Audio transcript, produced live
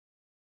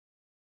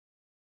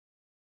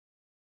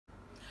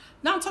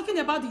Now talking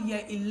about the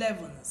year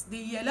 11s. The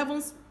year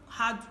 11s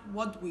had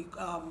what we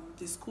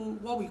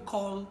what we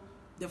call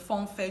the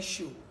Fun Fair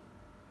Show.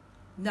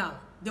 Now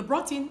they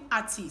brought in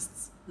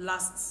artists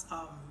last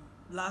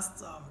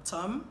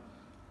term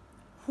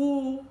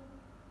who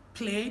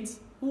played,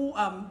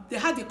 they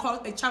had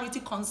a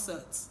charity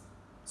concert,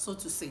 so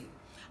to say,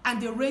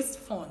 and they raised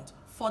funds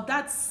for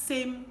that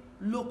same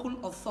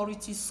local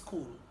authority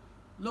school,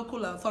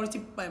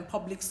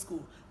 public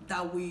school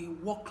that we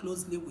work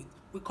closely with.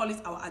 We call it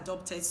our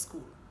adopted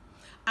school.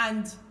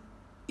 And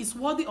it's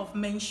worthy of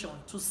mention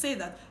to say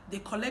that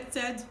they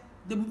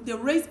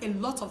raised a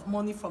lot of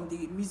money from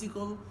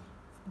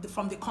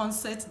the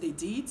concert they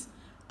did,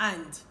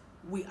 and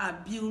we are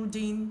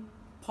building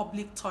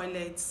public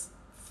toilets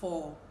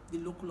for the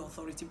local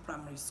authority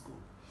primary school.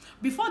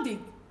 Before they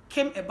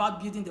came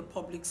about building the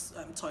public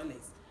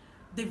toilets,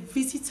 they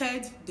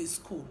visited the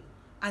school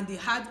and they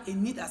had a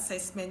need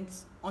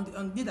assessment on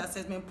the need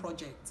assessment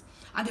project,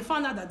 and they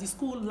found out that the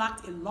school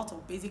lacked a lot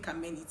of basic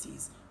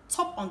amenities.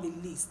 Top on the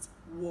list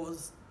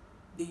was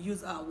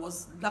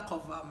lack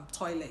of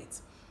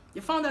toilets.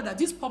 They found out that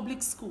this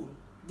public school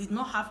did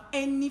not have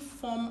any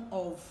form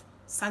of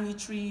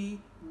sanitary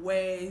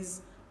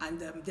wares, and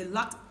they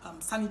lacked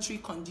sanitary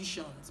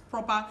conditions,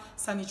 proper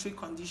sanitary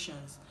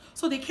conditions.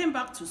 So they came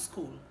back to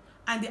school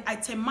and they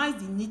itemized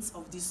the needs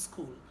of this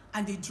school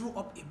and they drew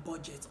up a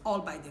budget all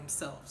by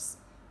themselves.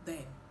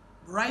 Then,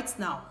 right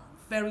now,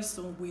 very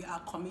soon, we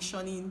are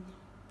commissioning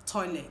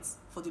toilets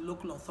for the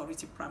local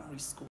authority primary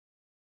school.